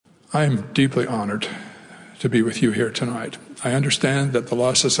I am deeply honored to be with you here tonight. I understand that the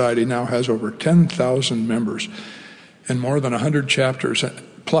Law Society now has over 10,000 members and more than 100 chapters,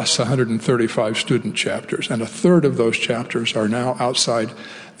 plus 135 student chapters, and a third of those chapters are now outside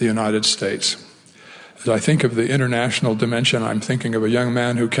the United States. As I think of the international dimension, I'm thinking of a young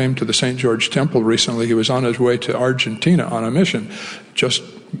man who came to the St. George Temple recently. He was on his way to Argentina on a mission. Just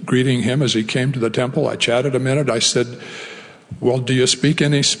greeting him as he came to the temple, I chatted a minute. I said, "Well, do you speak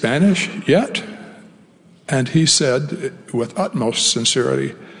any Spanish yet?" And he said, with utmost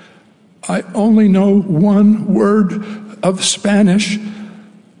sincerity, "I only know one word of Spanish,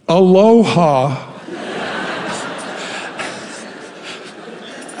 aloha."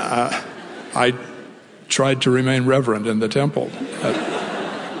 I tried to remain reverent in the temple.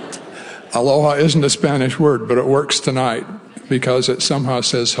 Aloha isn't a Spanish word, but it works tonight because it somehow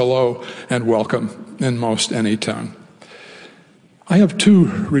says hello and welcome in most any tongue. I have two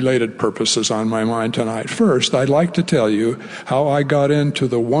related purposes on my mind tonight. First, I'd like to tell you how I got into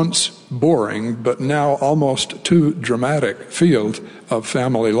the once boring but now almost too dramatic field of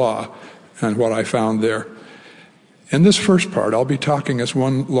family law and what I found there. In this first part, I'll be talking as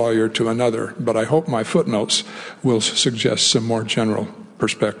one lawyer to another, but I hope my footnotes will suggest some more general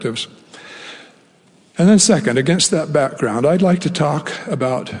perspectives. And then second, against that background, I'd like to talk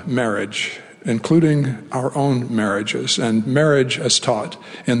about marriage, including our own marriages and marriage as taught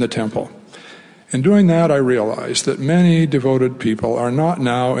in the temple. In doing that, I realize that many devoted people are not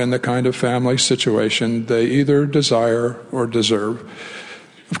now in the kind of family situation they either desire or deserve.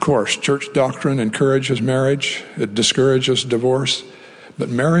 Of course, church doctrine encourages marriage, it discourages divorce, but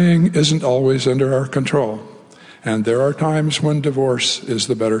marrying isn't always under our control, and there are times when divorce is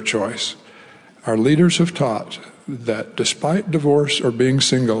the better choice. Our leaders have taught that despite divorce or being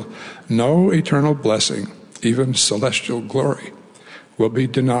single, no eternal blessing, even celestial glory, will be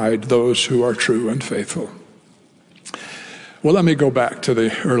denied those who are true and faithful. Well, let me go back to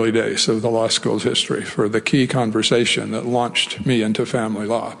the early days of the law school's history for the key conversation that launched me into family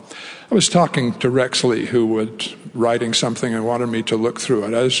law. I was talking to Rex Lee, who was writing something and wanted me to look through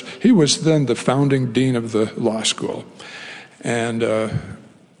it, as he was then the founding dean of the law school. And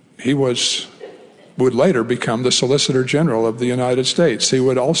he would later become the Solicitor General of the United States. He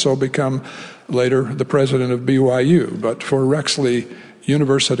would also become later the president of BYU. But for Rex Lee,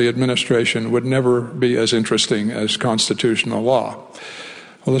 university administration would never be as interesting as constitutional law.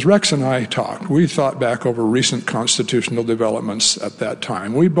 Well, as Rex and I talked, we thought back over recent constitutional developments at that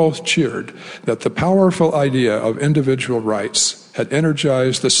time. We both cheered that the powerful idea of individual rights had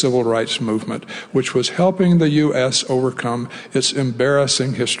energized the civil rights movement, which was helping the U.S. overcome its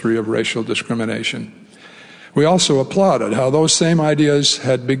embarrassing history of racial discrimination. We also applauded how those same ideas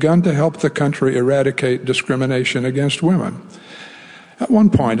had begun to help the country eradicate discrimination against women. At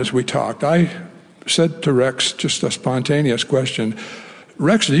one point, as we talked, I said to Rex, just a spontaneous question,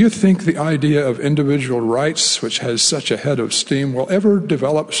 "Rex, do you think the idea of individual rights, which has such a head of steam, will ever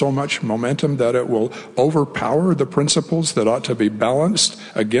develop so much momentum that it will overpower the principles that ought to be balanced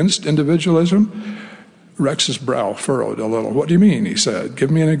against individualism?" Rex's brow furrowed a little. "What do you mean?" he said.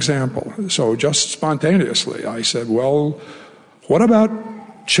 "Give me an example." So just spontaneously, I said, "Well, what about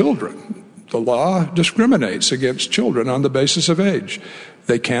children? The law discriminates against children on the basis of age.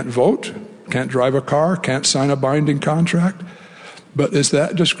 They can't vote, can't drive a car, can't sign a binding contract. But is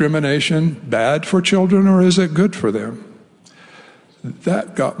that discrimination bad for children, or is it good for them?"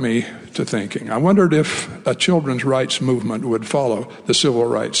 That got me to thinking. I wondered if a children's rights movement would follow the civil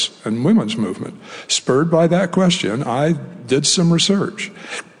rights and women's movement. Spurred by that question, I did some research.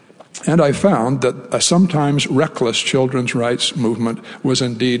 And I found that a sometimes reckless children's rights movement was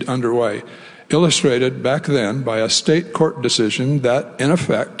indeed underway, illustrated back then by a state court decision that, in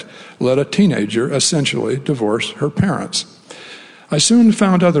effect, let a teenager essentially divorce her parents. I soon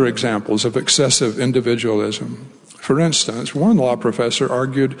found other examples of excessive individualism. For instance, one law professor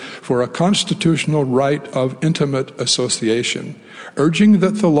argued for a constitutional right of intimate association, urging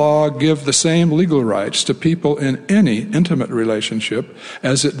that the law give the same legal rights to people in any intimate relationship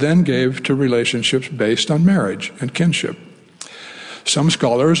as it then gave to relationships based on marriage and kinship. Some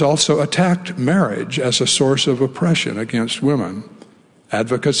scholars also attacked marriage as a source of oppression against women.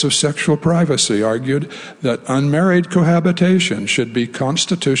 Advocates of sexual privacy argued that unmarried cohabitation should be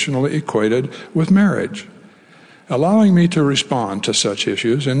constitutionally equated with marriage. Allowing me to respond to such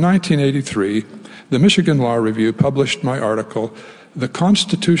issues, in 1983, the Michigan Law Review published my article, "The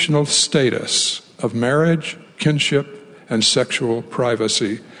Constitutional Status of Marriage, Kinship, and Sexual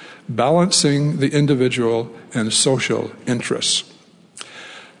Privacy, Balancing the Individual and Social Interests."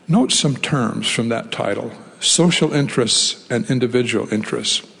 Note some terms from that title: social interests and individual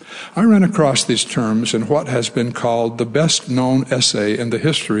interests. I ran across these terms in what has been called the best-known essay in the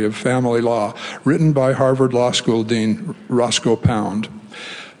history of family law, written by Harvard Law School Dean Roscoe Pound.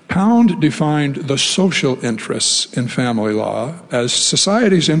 Pound defined the social interests in family law as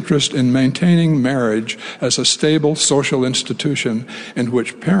society's interest in maintaining marriage as a stable social institution in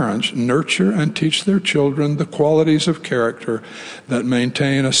which parents nurture and teach their children the qualities of character that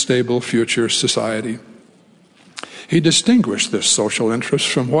maintain a stable future society. He distinguished this social interest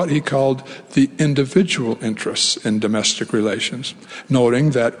from what he called the individual interests in domestic relations, noting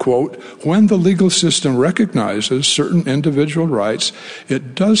that, quote, when the legal system recognizes certain individual rights,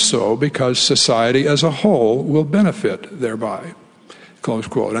 it does so because society as a whole will benefit thereby, close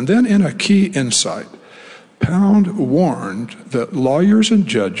quote. And then in a key insight, Pound warned that lawyers and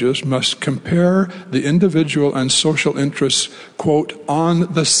judges must compare the individual and social interests, quote,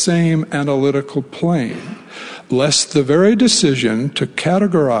 on the same analytical plane, lest the very decision to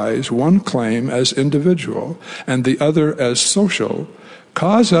categorize one claim as individual and the other as social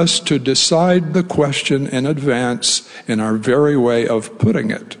cause us to decide the question in advance in our very way of putting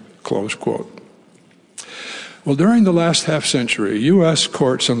it, close quote. Well, during the last half-century, U.S.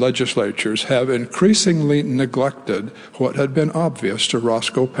 courts and legislatures have increasingly neglected what had been obvious to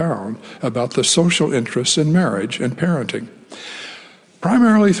Roscoe Pound about the social interests in marriage and parenting.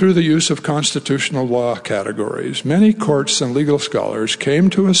 Primarily through the use of constitutional law categories, many courts and legal scholars came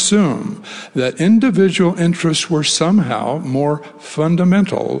to assume that individual interests were somehow more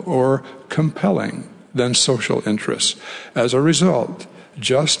fundamental or compelling than social interests. As a result,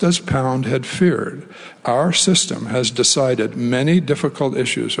 just as Pound had feared, our system has decided many difficult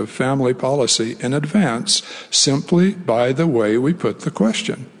issues of family policy in advance simply by the way we put the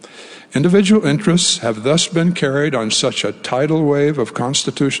question. Individual interests have thus been carried on such a tidal wave of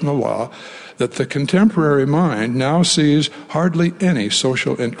constitutional law that the contemporary mind now sees hardly any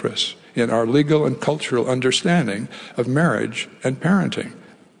social interests in our legal and cultural understanding of marriage and parenting.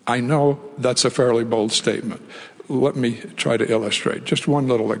 I know that's a fairly bold statement. Let me try to illustrate. Just one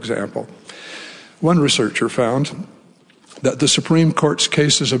little example. One researcher found that the Supreme Court's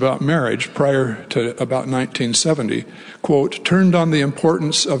cases about marriage prior to about 1970, quote, turned on the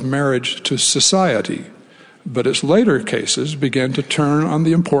importance of marriage to society, but its later cases began to turn on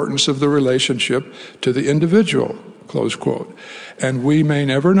the importance of the relationship to the individual, close quote. And we may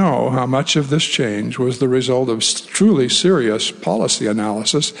never know how much of this change was the result of truly serious policy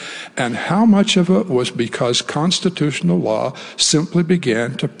analysis and how much of it was because constitutional law simply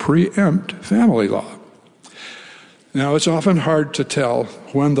began to preempt family law. Now, it's often hard to tell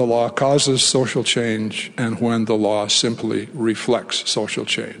when the law causes social change and when the law simply reflects social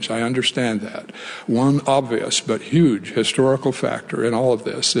change. I understand that. One obvious but huge historical factor in all of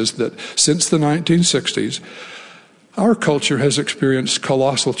this is that since the 1960s, our culture has experienced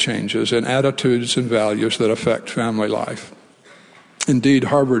colossal changes in attitudes and values that affect family life. Indeed,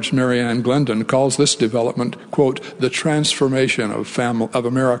 Harvard's Marianne Glendon calls this development, quote, the transformation of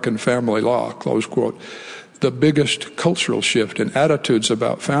American family law, close quote, the biggest cultural shift in attitudes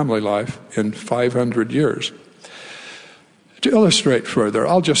about family life in 500 years. To illustrate further,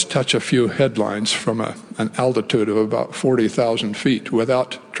 I'll just touch a few headlines from an altitude of about 40,000 feet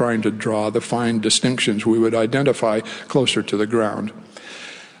without trying to draw the fine distinctions we would identify closer to the ground.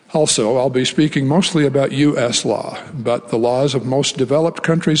 Also, I'll be speaking mostly about U.S. law, but the laws of most developed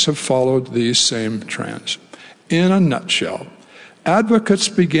countries have followed these same trends. In a nutshell, advocates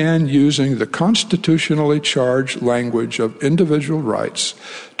began using the constitutionally charged language of individual rights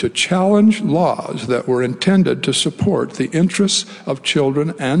to challenge laws that were intended to support the interests of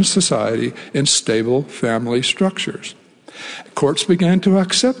children and society in stable family structures. Courts began to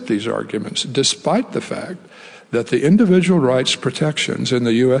accept these arguments, despite the fact that the individual rights protections in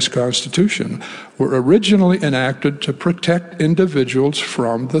the U.S. Constitution were originally enacted to protect individuals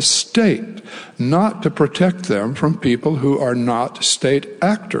from the state, not to protect them from people who are not state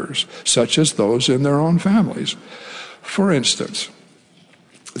actors, such as those in their own families. For instance,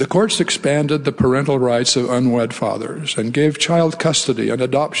 the courts expanded the parental rights of unwed fathers and gave child custody and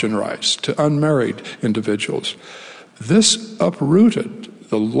adoption rights to unmarried individuals. This uprooted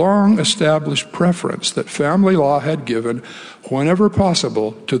the long-established preference that family law had given, whenever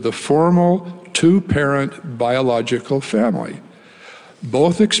possible, to the formal two-parent biological family.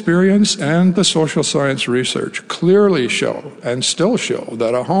 Both experience and the social science research clearly show, and still show,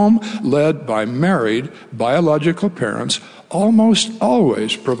 that a home led by married biological parents almost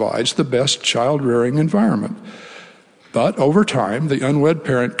always provides the best child-rearing environment. But over time, the unwed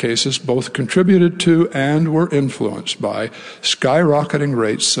parent cases both contributed to and were influenced by skyrocketing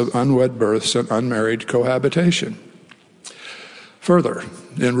rates of unwed births and unmarried cohabitation. Further,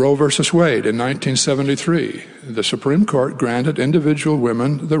 in Roe v. Wade in 1973, the Supreme Court granted individual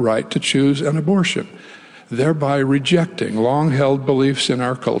women the right to choose an abortion, thereby rejecting long-held beliefs in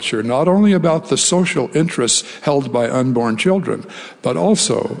our culture, not only about the social interests held by unborn children, but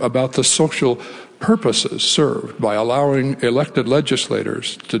also about the social purposes served by allowing elected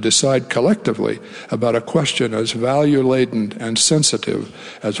legislators to decide collectively about a question as value-laden and sensitive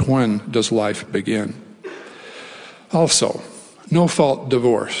as when does life begin. Also, no-fault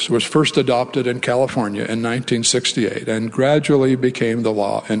divorce was first adopted in California in 1968 and gradually became the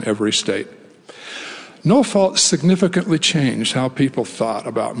law in every state. No-fault significantly changed how people thought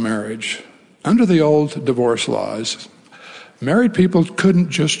about marriage. Under the old divorce laws, married people couldn't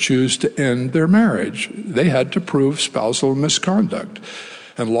just choose to end their marriage. They had to prove spousal misconduct,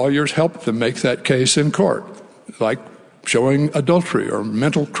 and lawyers helped them make that case in court, like showing adultery or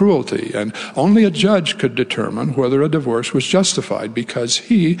mental cruelty, and only a judge could determine whether a divorce was justified because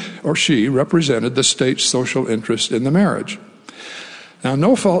he or she represented the state's social interest in the marriage. Now,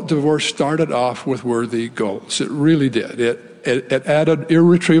 no-fault divorce started off with worthy goals. It really did. It added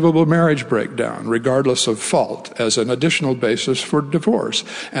irretrievable marriage breakdown, regardless of fault, as an additional basis for divorce,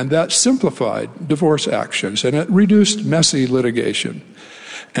 and that simplified divorce actions, and it reduced messy litigation.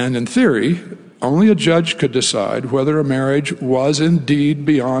 And in theory, only a judge could decide whether a marriage was indeed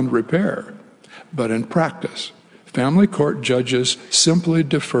beyond repair. But in practice, family court judges simply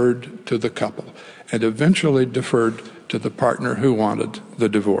deferred to the couple and eventually deferred to the partner who wanted the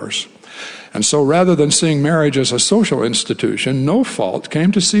divorce. And so rather than seeing marriage as a social institution, no-fault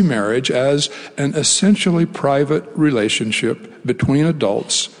came to see marriage as an essentially private relationship between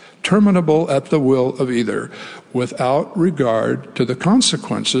adults, terminable at the will of either, without regard to the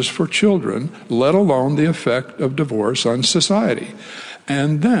consequences for children, let alone the effect of divorce on society.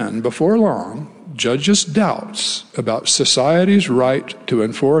 And then, before long, judges' doubts about society's right to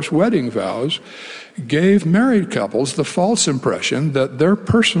enforce wedding vows gave married couples the false impression that their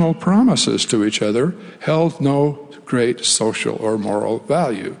personal promises to each other held no great social or moral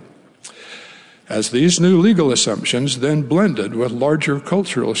value. As these new legal assumptions then blended with larger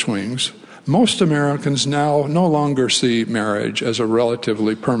cultural swings, most Americans now no longer see marriage as a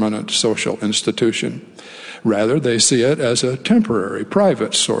relatively permanent social institution. Rather, they see it as a temporary,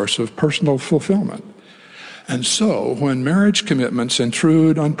 private source of personal fulfillment. And so, when marriage commitments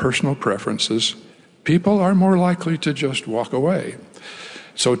intrude on personal preferences, people are more likely to just walk away.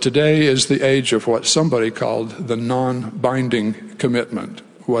 So today is the age of what somebody called the non-binding commitment,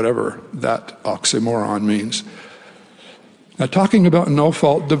 whatever that oxymoron means. Now, talking about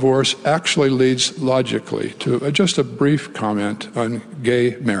no-fault divorce actually leads logically to just a brief comment on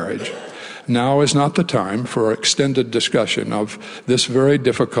gay marriage. Now is not the time for extended discussion of this very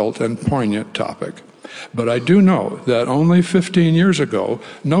difficult and poignant topic. But I do know that only 15 years ago,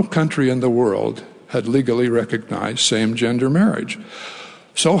 no country in the world had legally recognized same-gender marriage.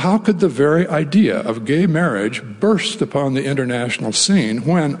 So how could the very idea of gay marriage burst upon the international scene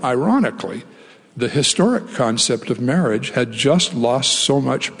when, ironically, the historic concept of marriage had just lost so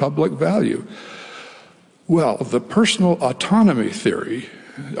much public value? Well, the personal autonomy theory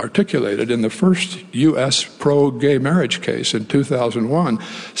articulated in the first U.S. pro-gay marriage case in 2001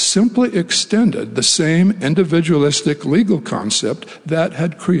 simply extended the same individualistic legal concept that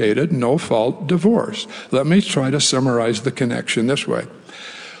had created no-fault divorce. Let me try to summarize the connection this way.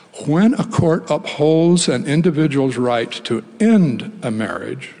 When a court upholds an individual's right to end a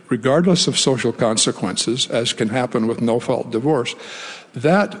marriage, regardless of social consequences, as can happen with no-fault divorce,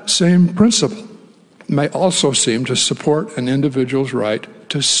 that same principle may also seem to support an individual's right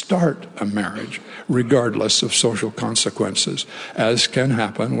to start a marriage, regardless of social consequences, as can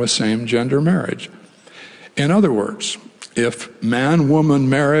happen with same-gender marriage. In other words, if man-woman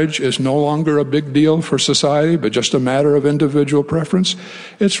marriage is no longer a big deal for society, but just a matter of individual preference,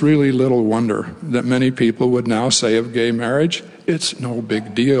 it's really little wonder that many people would now say of gay marriage, it's no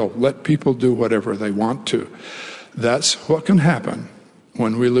big deal. Let people do whatever they want to. That's what can happen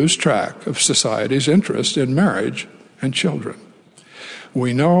when we lose track of society's interest in marriage and children.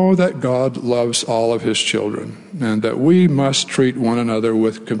 We know that God loves all of his children and that we must treat one another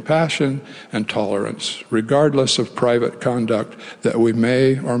with compassion and tolerance, regardless of private conduct that we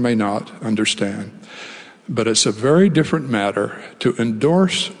may or may not understand. But it's a very different matter to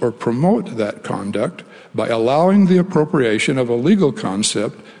endorse or promote that conduct by allowing the appropriation of a legal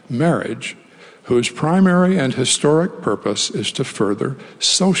concept, marriage, whose primary and historic purpose is to further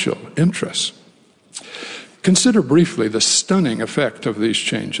social interests. Consider briefly the stunning effect of these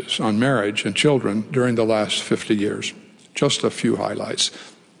changes on marriage and children during the last 50 years. Just a few highlights.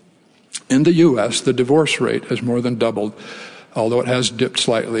 In the U.S., the divorce rate has more than doubled although it has dipped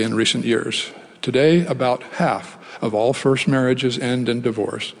slightly in recent years. Today, about half of all first marriages end in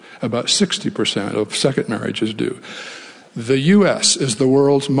divorce. About 60% of second marriages do. The U.S. is the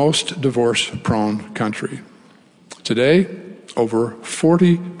world's most divorce-prone country. Today, over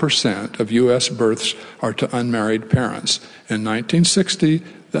 40% of U.S. births are to unmarried parents. In 1960,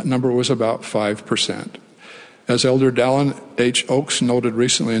 that number was about 5%. As Elder Dallin H. Oaks noted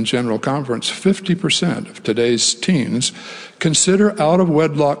recently in General Conference, 50% of today's teens consider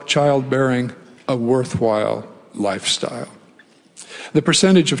out-of-wedlock childbearing a worthwhile lifestyle. The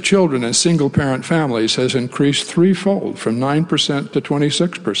percentage of children in single-parent families has increased threefold, from 9% to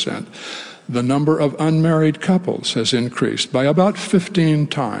 26%. The number of unmarried couples has increased by about 15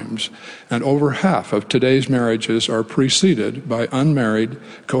 times, and over half of today's marriages are preceded by unmarried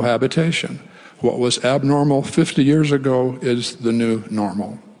cohabitation. What was abnormal 50 years ago is the new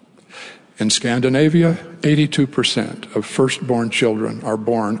normal. In Scandinavia, 82% of firstborn children are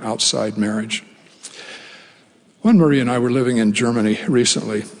born outside marriage. When Marie and I were living in Germany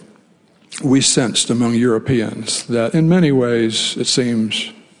recently, we sensed among Europeans that in many ways, it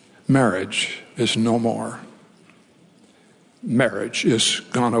seems, marriage is no more. Marriage is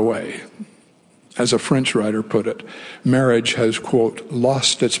gone away. As a French writer put it, marriage has, quote,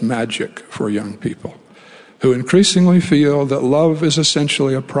 lost its magic for young people, who increasingly feel that love is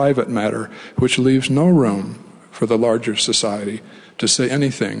essentially a private matter which leaves no room for the larger society to say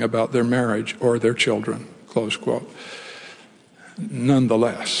anything about their marriage or their children, close quote.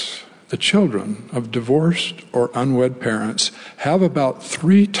 Nonetheless, the children of divorced or unwed parents have about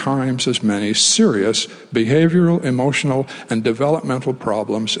 3 times as many serious behavioral, emotional, and developmental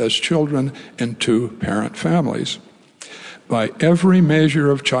problems as children in two-parent families. By every measure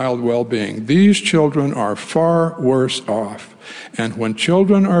of child well-being, these children are far worse off. And when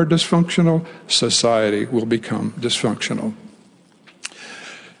children are dysfunctional, society will become dysfunctional.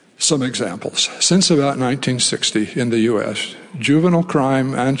 Some examples. Since about 1960 in the U.S., juvenile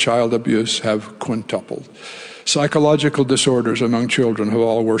crime and child abuse have quintupled. Psychological disorders among children have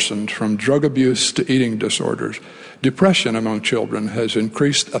all worsened, from drug abuse to eating disorders. Depression among children has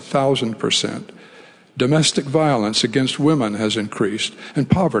increased 1,000%. Domestic violence against women has increased,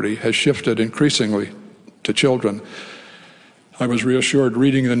 and poverty has shifted increasingly to children. I was reassured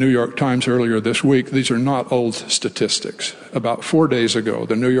reading the New York Times earlier this week. These are not old statistics. About 4 days ago,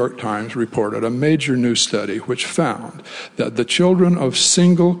 the New York Times reported a major new study which found that the children of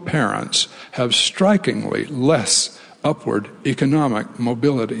single parents have strikingly less upward economic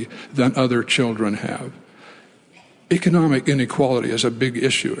mobility than other children have. Economic inequality is a big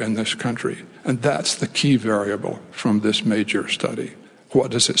issue in this country, and that's the key variable from this major study.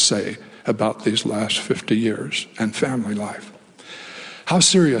 What does it say about these last 50 years and family life? How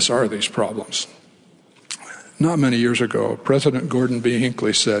serious are these problems? Not many years ago, President Gordon B.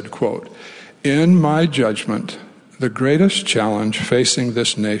 Hinckley said, quote, "In my judgment, the greatest challenge facing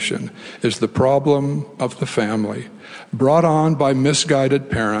this nation is the problem of the family, brought on by misguided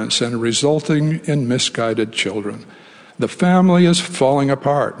parents and resulting in misguided children. The family is falling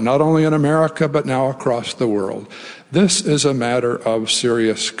apart, not only in America, but now across the world. This is a matter of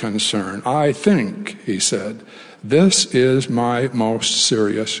serious concern. I think," he said, "this is my most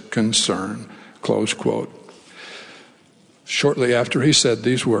serious concern," close quote. Shortly after he said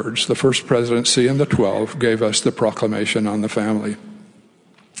these words, the First Presidency in the 12 gave us the Proclamation on the Family.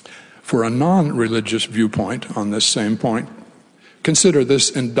 For a non-religious viewpoint on this same point, consider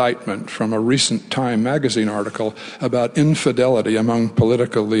this indictment from a recent Time magazine article about infidelity among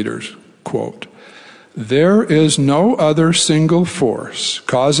political leaders. Quote, "There is no other single force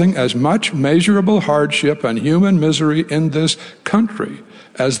causing as much measurable hardship and human misery in this country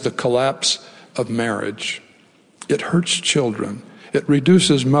as the collapse of marriage. It hurts children, it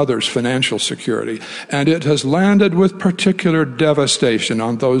reduces mothers' financial security, and it has landed with particular devastation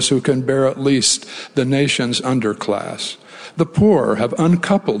on those who can bear at least the nation's underclass. The poor have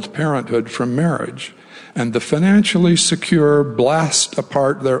uncoupled parenthood from marriage, and the financially secure blast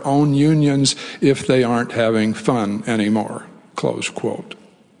apart their own unions if they aren't having fun anymore," close quote.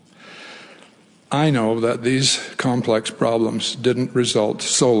 I know that these complex problems didn't result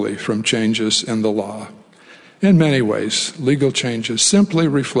solely from changes in the law. In many ways, legal changes simply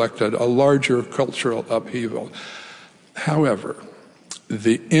reflected a larger cultural upheaval. However,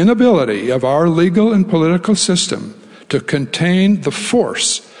 the inability of our legal and political system to contain the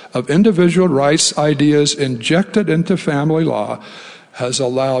force of individual rights ideas injected into family law has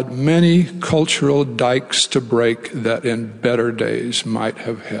allowed many cultural dikes to break that in better days might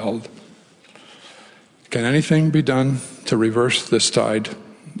have held. Can anything be done to reverse this tide?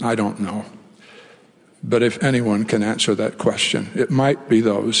 I don't know. But if anyone can answer that question, it might be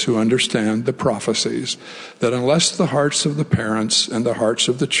those who understand the prophecies that unless the hearts of the parents and the hearts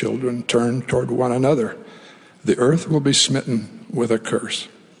of the children turn toward one another, the earth will be smitten with a curse.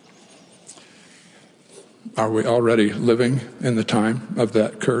 Are we already living in the time of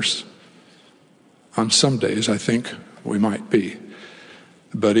that curse? On some days, I think we might be.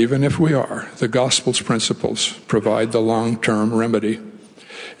 But even if we are, the gospel's principles provide the long-term remedy.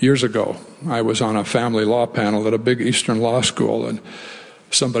 Years ago, I was on a family law panel at a big Eastern law school, and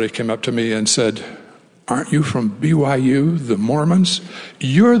somebody came up to me and said, "Aren't you from BYU, the Mormons?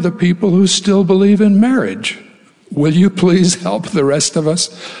 You're the people who still believe in marriage. Will you please help the rest of us?"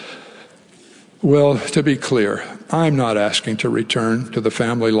 Well, to be clear, I'm not asking to return to the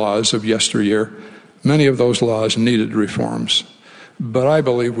family laws of yesteryear. Many of those laws needed reforms. But I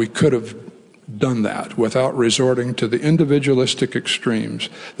believe we could have done that without resorting to the individualistic extremes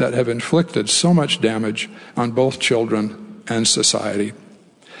that have inflicted so much damage on both children and society.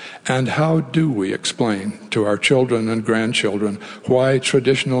 And how do we explain to our children and grandchildren why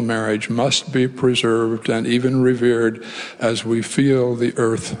traditional marriage must be preserved and even revered as we feel the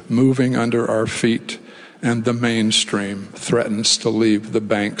earth moving under our feet and the mainstream threatens to leave the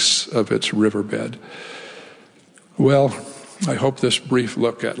banks of its riverbed? Well, I hope this brief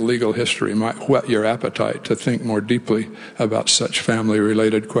look at legal history might whet your appetite to think more deeply about such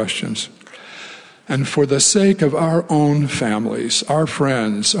family-related questions. And for the sake of our own families, our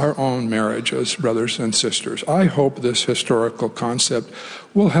friends, our own marriages, brothers and sisters, I hope this historical concept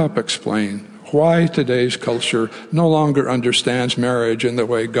will help explain why today's culture no longer understands marriage in the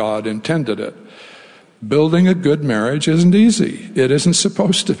way God intended it. Building a good marriage isn't easy. It isn't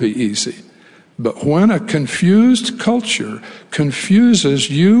supposed to be easy. But when a confused culture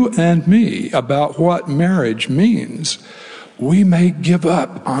confuses you and me about what marriage means, we may give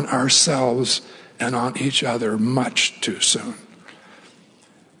up on ourselves and on each other much too soon.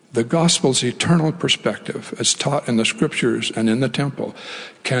 The gospel's eternal perspective, as taught in the scriptures and in the temple,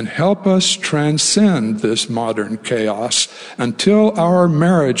 can help us transcend this modern chaos until our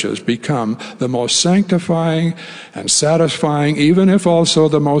marriages become the most sanctifying and satisfying, even if also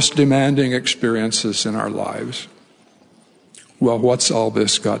the most demanding experiences in our lives. Well, what's all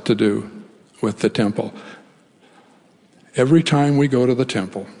this got to do with the temple? Every time we go to the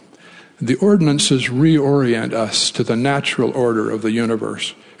temple, the ordinances reorient us to the natural order of the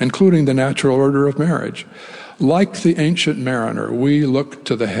universe, including the natural order of marriage. Like the ancient mariner, we look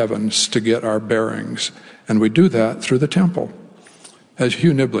to the heavens to get our bearings, and we do that through the temple. As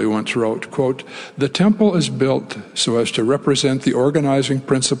Hugh Nibley once wrote, quote, "The temple is built so as to represent the organizing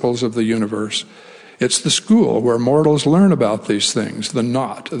principles of the universe. It's the school where mortals learn about these things, the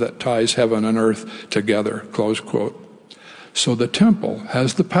knot that ties heaven and earth together," close quote. So the temple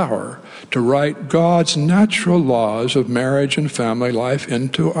has the power to write God's natural laws of marriage and family life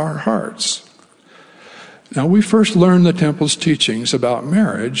into our hearts. Now, we first learn the temple's teachings about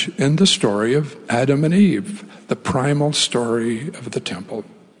marriage in the story of Adam and Eve, the primal story of the temple.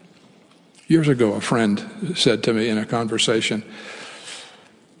 Years ago, a friend said to me in a conversation,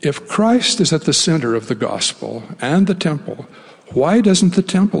 "If Christ is at the center of the gospel and the temple, why doesn't the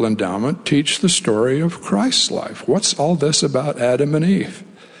temple endowment teach the story of Christ's life? What's all this about Adam and Eve?"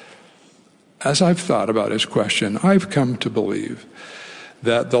 As I've thought about his question, I've come to believe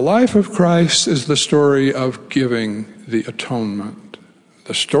that the life of Christ is the story of giving the atonement.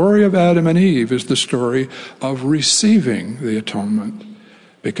 The story of Adam and Eve is the story of receiving the atonement,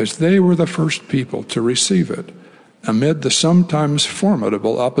 because they were the first people to receive it amid the sometimes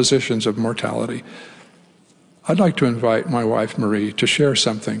formidable oppositions of mortality. I'd like to invite my wife, Marie, to share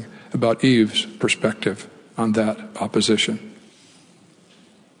something about Eve's perspective on that opposition.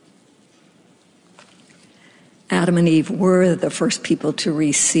 Adam and Eve were the first people to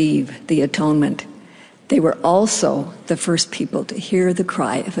receive the atonement. They were also the first people to hear the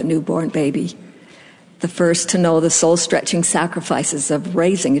cry of a newborn baby, the first to know the soul-stretching sacrifices of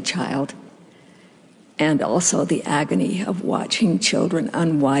raising a child, and also the agony of watching children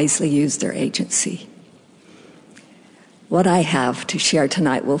unwisely use their agency. What I have to share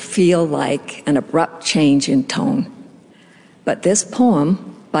tonight will feel like an abrupt change in tone. But this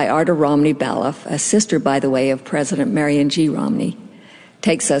poem by Arda Romney Baloff, a sister, by the way, of President Marion G. Romney,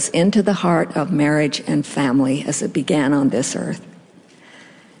 takes us into the heart of marriage and family as it began on this earth.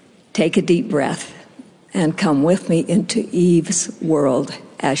 Take a deep breath and come with me into Eve's world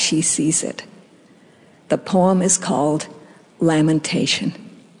as she sees it. The poem is called Lamentation.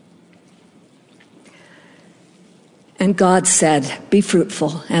 And God said, "Be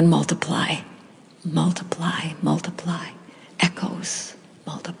fruitful and multiply." Multiply, multiply. Echoes,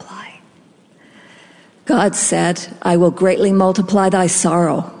 multiply. God said, I will greatly multiply thy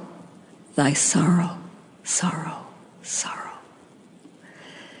sorrow, sorrow, sorrow.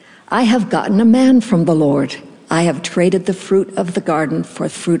 I have gotten a man from the Lord. I have traded the fruit of the garden for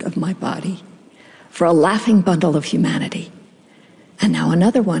the fruit of my body, for a laughing bundle of humanity. And now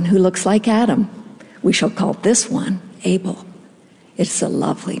another one who looks like Adam. We shall call this one Abel. It's a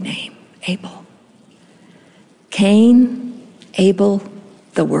lovely name, Abel. Cain, Abel,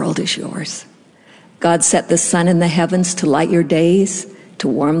 the world is yours. God set the sun in the heavens to light your days, to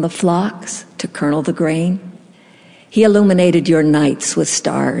warm the flocks, to kernel the grain. He illuminated your nights with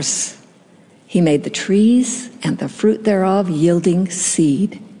stars. He made the trees and the fruit thereof yielding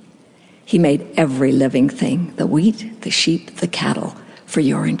seed. He made every living thing, the wheat, the sheep, the cattle, for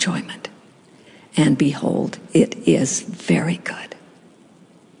your enjoyment. And behold, it is very good.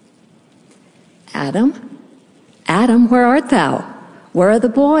 Adam, Adam, where art thou? Where are the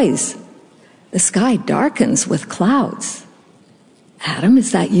boys? The sky darkens with clouds. Adam,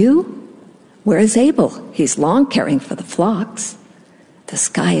 is that you? Where is Abel? He's long caring for the flocks. The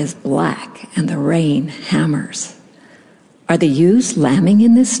sky is black and the rain hammers. Are the ewes lambing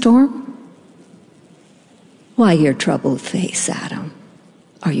in this storm? Why your troubled face, Adam?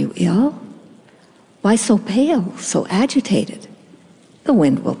 Are you ill? Why so pale, so agitated? The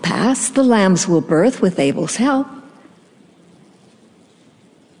wind will pass, the lambs will birth with Abel's help.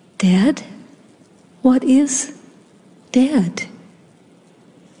 Dead? What is dead?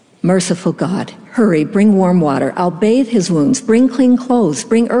 Merciful God, hurry, bring warm water. I'll bathe his wounds, bring clean clothes,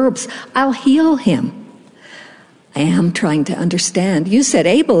 bring herbs. I'll heal him. I am trying to understand. You said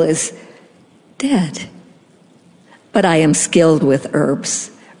Abel is dead, but I am skilled with herbs.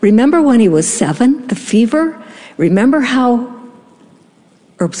 Remember when he was 7, the fever? Remember how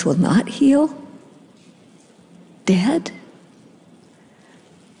herbs will not heal? Dead?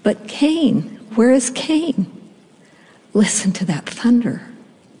 But Cain, where is Cain? Listen to that thunder.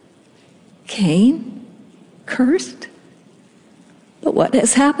 Cain, cursed? But what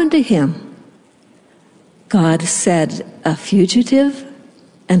has happened to him? God said, a fugitive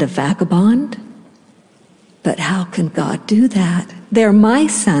and a vagabond? But how can God do that? They're my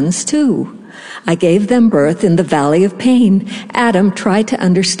sons too. I gave them birth in the valley of pain. Adam tried to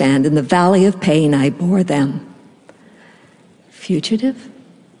understand. In the valley of pain I bore them. Fugitive?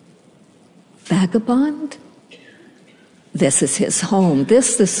 Vagabond? This is his home.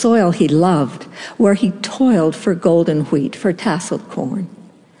 This the soil he loved, where he toiled for golden wheat, for tasseled corn.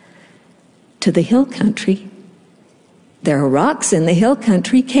 To the hill country. There are rocks in the hill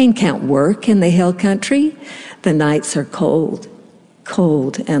country. Cain can't work in the hill country. The nights are cold,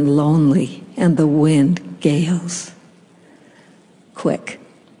 cold and lonely, and the wind gales. Quick,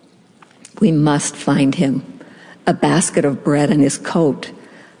 we must find him. A basket of bread and his coat.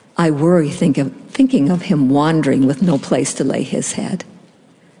 I worry thinking of him wandering with no place to lay his head.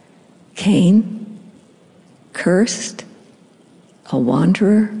 Cain, cursed, a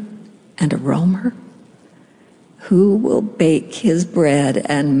wanderer and a roamer. Who will bake his bread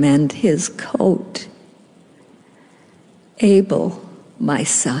and mend his coat? Abel, my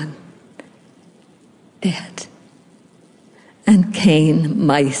son, dead. And Cain,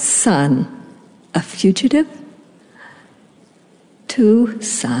 my son, a fugitive? 2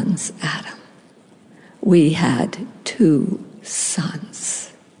 sons, Adam. We had 2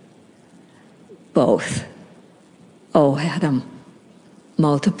 sons. Both, oh Adam,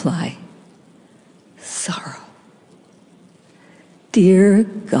 multiply sorrow. Dear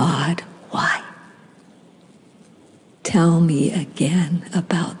God, why? Tell me again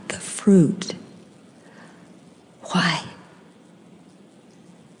about the fruit. Why?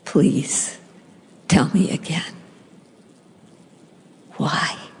 Please, tell me again.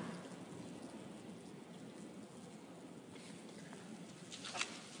 Why?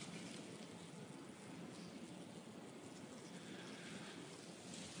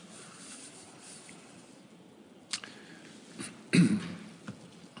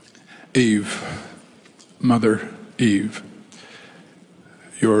 Eve, Mother Eve,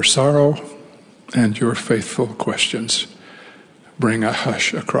 your sorrow and your faithful questions bring a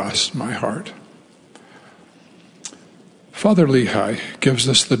hush across my heart. Father Lehi gives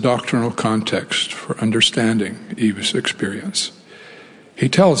us the doctrinal context for understanding Eve's experience. He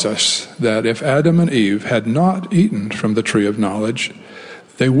tells us that if Adam and Eve had not eaten from the tree of knowledge,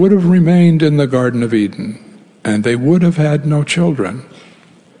 they would have remained in the Garden of Eden, and they would have had no children.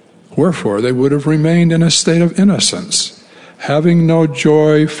 Wherefore they would have remained in a state of innocence, having no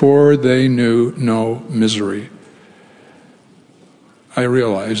joy, for they knew no misery. I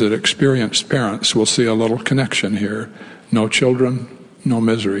realize that experienced parents will see a little connection here. No children, no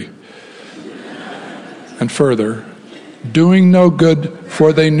misery. And further, doing no good,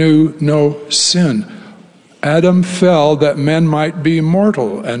 for they knew no sin. Adam fell that men might be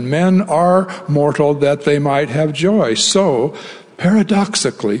mortal, and men are mortal that they might have joy. So,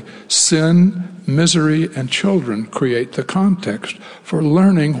 paradoxically, sin, misery, and children create the context for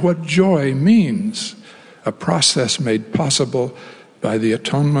learning what joy means, a process made possible by the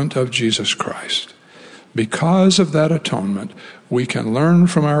atonement of Jesus Christ. Because of that atonement, we can learn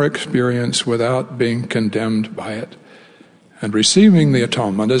from our experience without being condemned by it. And receiving the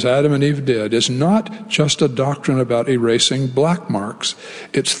atonement, as Adam and Eve did, is not just a doctrine about erasing black marks.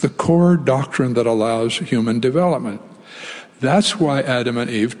 It's the core doctrine that allows human development. That's why Adam and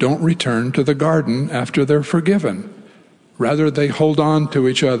Eve don't return to the garden after they're forgiven. Rather, they hold on to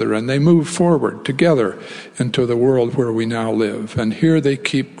each other and they move forward together into the world where we now live. And here they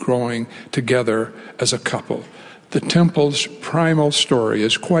keep growing together as a couple. The temple's primal story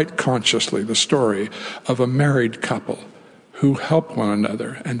is quite consciously the story of a married couple who help one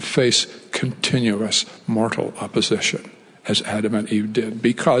another and face continuous mortal opposition, as Adam and Eve did,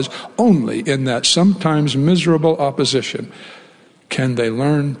 because only in that sometimes miserable opposition can they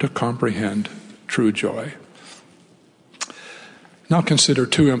learn to comprehend true joy. Now consider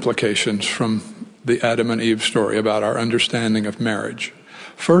two implications from the Adam and Eve story about our understanding of marriage.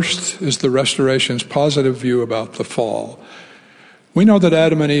 First is the restoration's positive view about the fall. We know that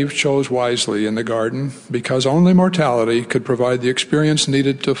Adam and Eve chose wisely in the garden because only mortality could provide the experience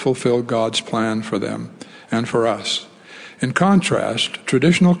needed to fulfill God's plan for them and for us. In contrast,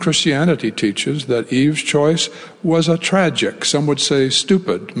 traditional Christianity teaches that Eve's choice was a tragic, some would say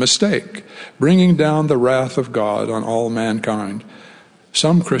stupid, mistake, bringing down the wrath of God on all mankind.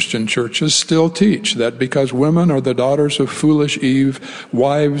 Some Christian churches still teach that because women are the daughters of foolish Eve,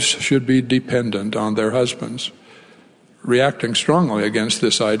 wives should be dependent on their husbands. Reacting strongly against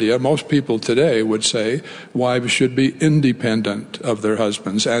this idea, most people today would say wives should be independent of their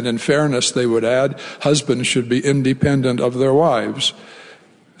husbands. And in fairness, they would add husbands should be independent of their wives.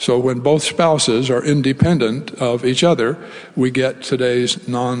 So when both spouses are independent of each other, we get today's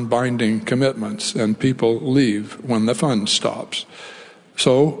non-binding commitments, and people leave when the fun stops.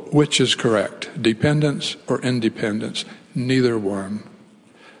 So which is correct, dependence or independence? Neither one.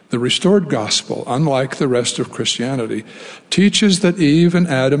 The restored gospel, unlike the rest of Christianity, teaches that Eve and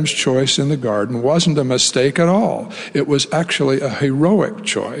Adam's choice in the garden wasn't a mistake at all. It was actually a heroic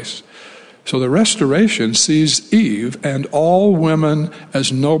choice. So the restoration sees Eve and all women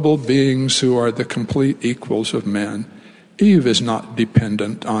as noble beings who are the complete equals of men. Eve is not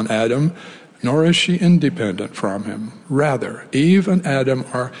dependent on Adam, nor is she independent from him. Rather, Eve and Adam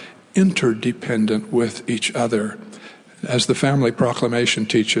are interdependent with each other. As the family proclamation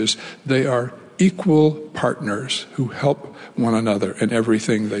teaches, they are equal partners who help one another in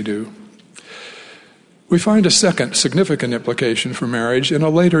everything they do. We find a second significant implication for marriage in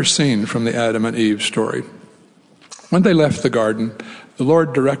a later scene from the Adam and Eve story. When they left the garden, the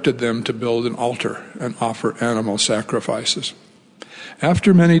Lord directed them to build an altar and offer animal sacrifices.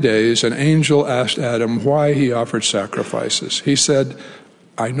 After many days, an angel asked Adam why he offered sacrifices. He said,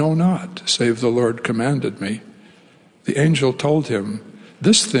 "I know not, save the Lord commanded me." The angel told him,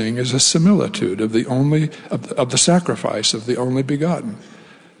 "This thing is a similitude of the sacrifice of the only begotten."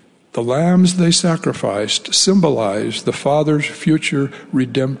 The lambs they sacrificed symbolized the Father's future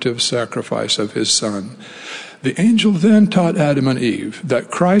redemptive sacrifice of his Son. The angel then taught Adam and Eve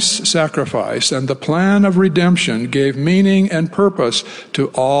that Christ's sacrifice and the plan of redemption gave meaning and purpose to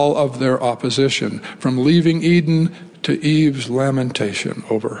all of their opposition, from leaving Eden to Eve's lamentation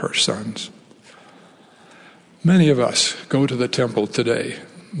over her sons. Many of us go to the temple today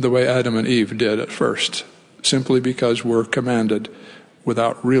the way Adam and Eve did at first, simply because we're commanded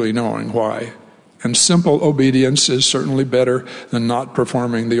without really knowing why. And simple obedience is certainly better than not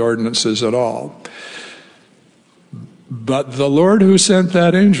performing the ordinances at all. But the Lord who sent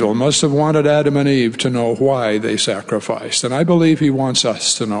that angel must have wanted Adam and Eve to know why they sacrificed. And I believe he wants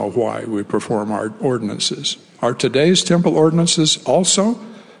us to know why we perform our ordinances. Are today's temple ordinances also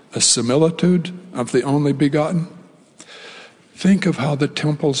a similitude of the only begotten? Think of how the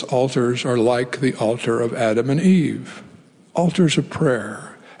temple's altars are like the altar of Adam and Eve. Altars of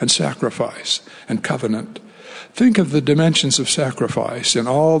prayer and sacrifice and covenant. Think of the dimensions of sacrifice in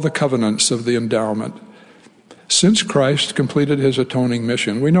all the covenants of the endowment. Since Christ completed his atoning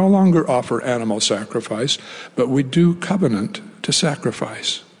mission, we no longer offer animal sacrifice, but we do covenant to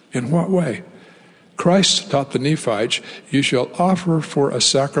sacrifice. In what way? Christ taught the Nephites, "You shall offer for a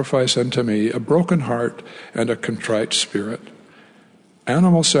sacrifice unto me a broken heart and a contrite spirit."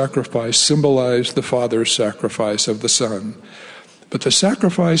 Animal sacrifice symbolized the Father's sacrifice of the Son. But the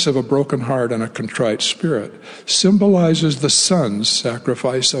sacrifice of a broken heart and a contrite spirit symbolizes the Son's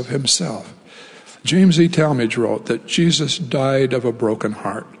sacrifice of himself. James E. Talmage wrote that Jesus died of a broken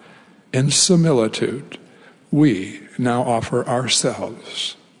heart. In similitude, we now offer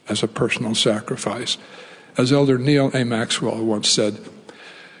ourselves as a personal sacrifice. As Elder Neil A. Maxwell once said,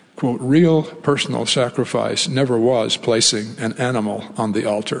 quote, "Real personal sacrifice never was placing an animal on the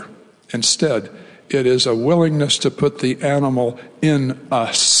altar. Instead, it is a willingness to put the animal in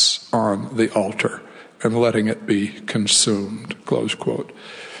us on the altar and letting it be consumed," close quote.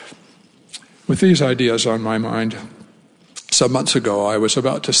 With these ideas on my mind, some months ago I was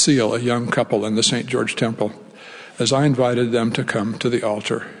about to seal a young couple in the St. George Temple. As I invited them to come to the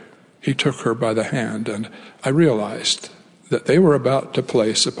altar, he took her by the hand, and I realized that they were about to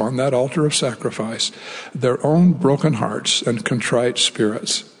place upon that altar of sacrifice their own broken hearts and contrite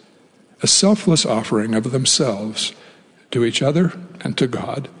spirits, a selfless offering of themselves to each other and to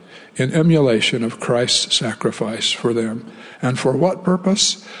God in emulation of Christ's sacrifice for them. And for what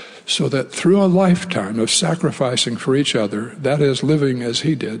purpose? So that through a lifetime of sacrificing for each other, that is, living as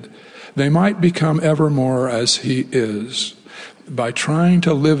he did, they might become ever more as he is. By trying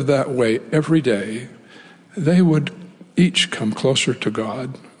to live that way every day, they would each come closer to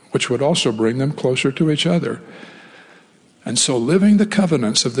God, which would also bring them closer to each other. And so living the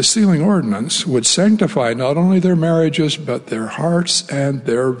covenants of the sealing ordinance would sanctify not only their marriages, but their hearts and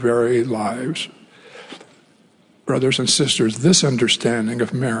their very lives. Brothers and sisters, this understanding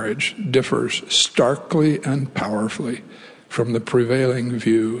of marriage differs starkly and powerfully from the prevailing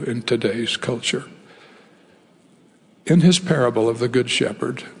view in today's culture. In his parable of the Good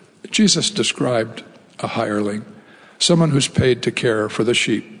Shepherd, Jesus described a hireling, someone who's paid to care for the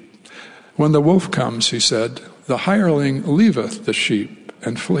sheep. When the wolf comes, he said, the hireling leaveth the sheep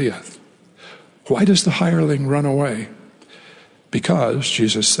and fleeth. Why does the hireling run away? Because,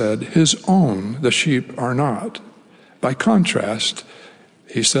 Jesus said, his own the sheep are not. By contrast,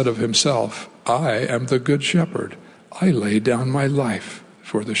 he said of himself, I am the good shepherd. I lay down my life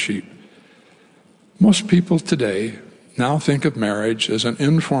for the sheep. Most people today now think of marriage as an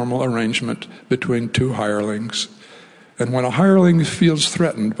informal arrangement between two hirelings. And when a hireling feels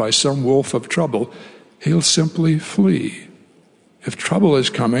threatened by some wolf of trouble, he'll simply flee. If trouble is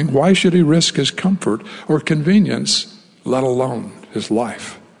coming, why should he risk his comfort or convenience, let alone his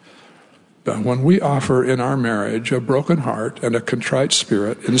life? But when we offer in our marriage a broken heart and a contrite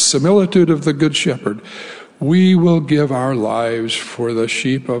spirit in similitude of the Good Shepherd, we will give our lives for the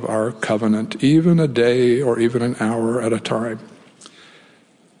sheep of our covenant, even a day or even an hour at a time.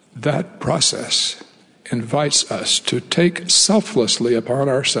 That process invites us to take selflessly upon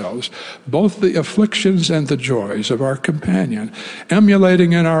ourselves both the afflictions and the joys of our companion,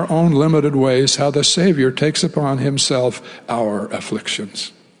 emulating in our own limited ways how the Savior takes upon himself our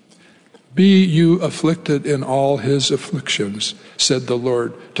afflictions. Be you afflicted in all his afflictions, said the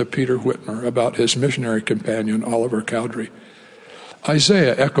Lord to Peter Whitmer about his missionary companion, Oliver Cowdery.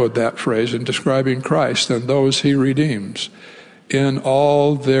 Isaiah echoed that phrase in describing Christ and those he redeems. In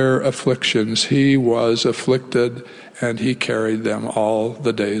all their afflictions he was afflicted, and he carried them all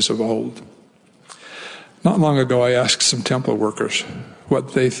the days of old. Not long ago I asked some temple workers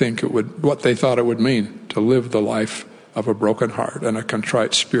what they thought it would mean to live the life of a broken heart and a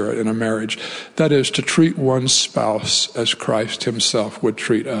contrite spirit in a marriage. That is, to treat one's spouse as Christ himself would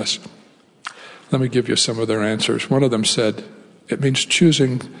treat us. Let me give you some of their answers. One of them said, it means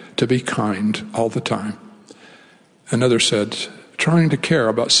choosing to be kind all the time. Another said, trying to care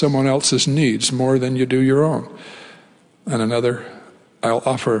about someone else's needs more than you do your own. And another, I'll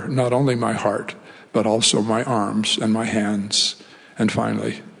offer not only my heart, but also my arms and my hands. And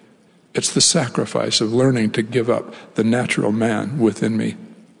finally, it's the sacrifice of learning to give up the natural man within me.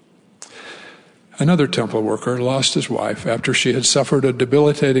 Another temple worker lost his wife after she had suffered a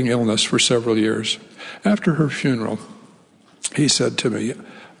debilitating illness for several years. After her funeral, he said to me,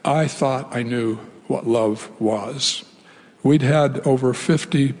 I thought I knew what love was. We'd had over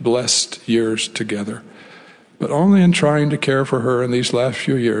 50 blessed years together, but only in trying to care for her in these last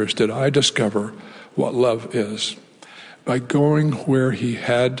few years did I discover what love is. By going where he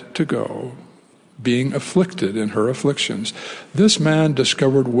had to go, being afflicted in her afflictions, this man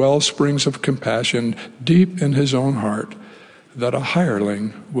discovered well springs of compassion deep in his own heart that a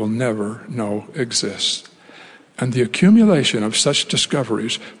hireling will never know exist. And the accumulation of such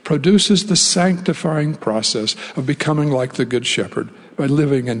discoveries produces the sanctifying process of becoming like the Good Shepherd by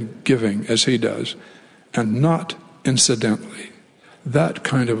living and giving as he does, and not incidentally. That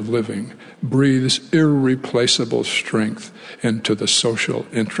kind of living breathes irreplaceable strength into the social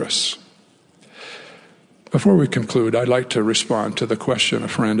interests. Before we conclude, I'd like to respond to the question a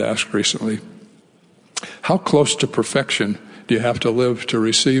friend asked recently. How close to perfection do you have to live to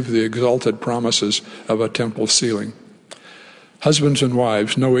receive the exalted promises of a temple ceiling? Husbands and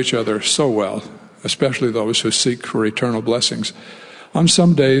wives know each other so well, especially those who seek for eternal blessings. On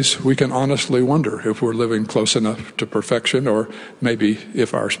some days, we can honestly wonder if we're living close enough to perfection, or maybe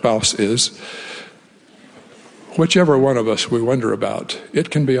if our spouse is. Whichever one of us we wonder about, it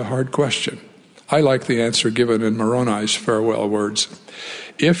can be a hard question. I like the answer given in Moroni's farewell words.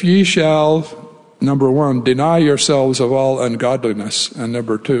 If ye shall, number 1, deny yourselves of all ungodliness, and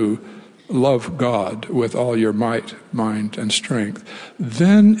number 2, love God with all your might, mind, and strength,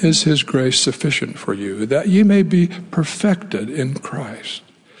 then is his grace sufficient for you, that ye may be perfected in Christ.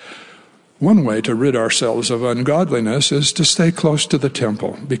 One way to rid ourselves of ungodliness is to stay close to the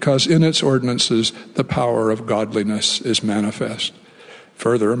temple, because in its ordinances the power of godliness is manifest.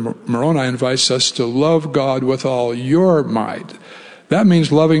 Further, Moroni invites us to love God with all your might. That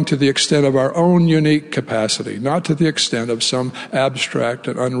means loving to the extent of our own unique capacity, not to the extent of some abstract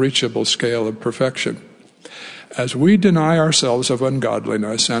and unreachable scale of perfection. As we deny ourselves of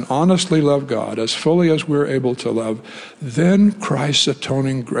ungodliness and honestly love God as fully as we're able to love, then Christ's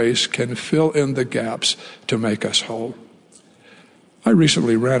atoning grace can fill in the gaps to make us whole. I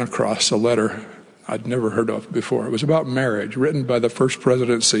recently ran across a letter I'd never heard of before. It was about marriage, written by the First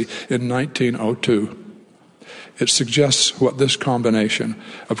Presidency in 1902. It suggests what this combination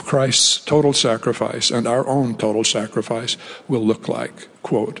of Christ's total sacrifice and our own total sacrifice will look like.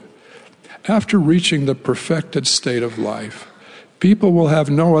 Quote, after reaching the perfected state of life, people will have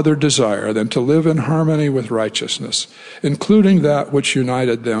no other desire than to live in harmony with righteousness, including that which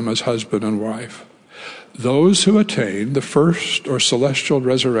united them as husband and wife. Those who attain the first or celestial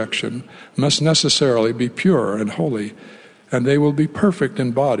resurrection must necessarily be pure and holy, and they will be perfect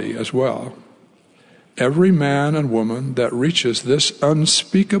in body as well. Every man and woman that reaches this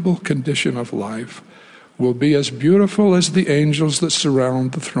unspeakable condition of life will be as beautiful as the angels that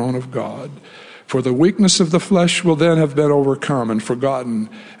surround the throne of God. For the weakness of the flesh will then have been overcome and forgotten,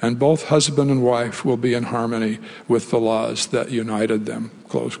 and both husband and wife will be in harmony with the laws that united them.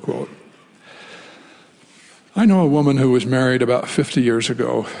 Close quote. I know a woman who was married about 50 years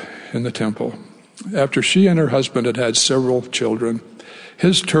ago in the temple. After she and her husband had had several children,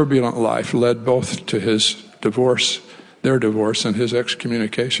 his turbulent life led both to their divorce, and his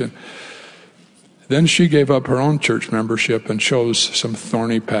excommunication. Then she gave up her own church membership and chose some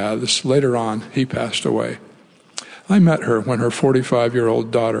thorny paths. Later on, he passed away. I met her when her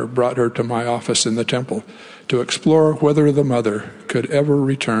 45-year-old daughter brought her to my office in the temple to explore whether the mother could ever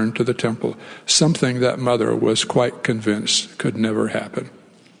return to the temple, something that mother was quite convinced could never happen.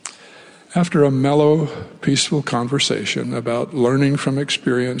 After a mellow, peaceful conversation about learning from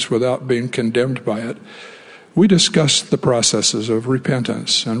experience without being condemned by it, we discussed the processes of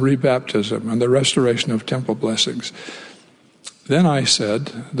repentance and rebaptism and the restoration of temple blessings. Then I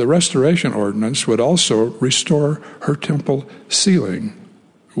said the restoration ordinance would also restore her temple ceiling.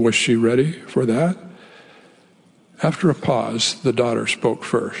 Was she ready for that? After a pause, the daughter spoke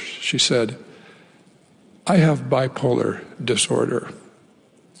first. She said, I have bipolar disorder.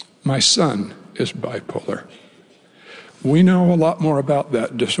 My son is bipolar. We know a lot more about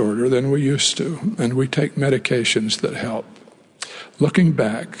that disorder than we used to, and we take medications that help. Looking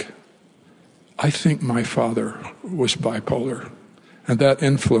back, I think my father was bipolar, and that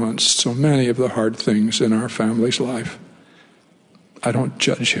influenced so many of the hard things in our family's life. I don't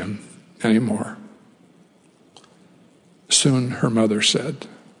judge him anymore. Soon her mother said,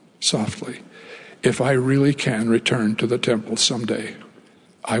 softly, if I really can return to the temple someday,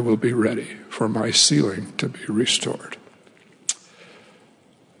 I will be ready for my ceiling to be restored.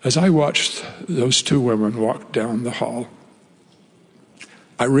 As I watched those two women walk down the hall,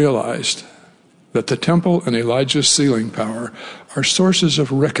 I realized that the temple and Elijah's ceiling power are sources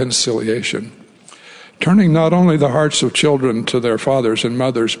of reconciliation, turning not only the hearts of children to their fathers and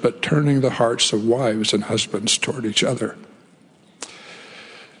mothers, but turning the hearts of wives and husbands toward each other.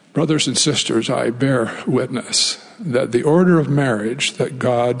 Brothers and sisters, I bear witness that the order of marriage that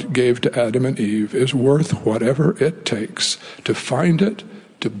God gave to Adam and Eve is worth whatever it takes to find it,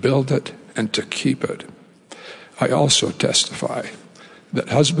 to build it, and to keep it. I also testify that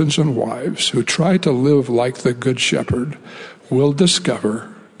husbands and wives who try to live like the Good Shepherd will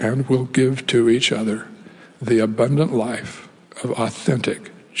discover and will give to each other the abundant life of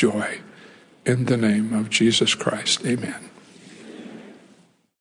authentic joy. In the name of Jesus Christ, amen.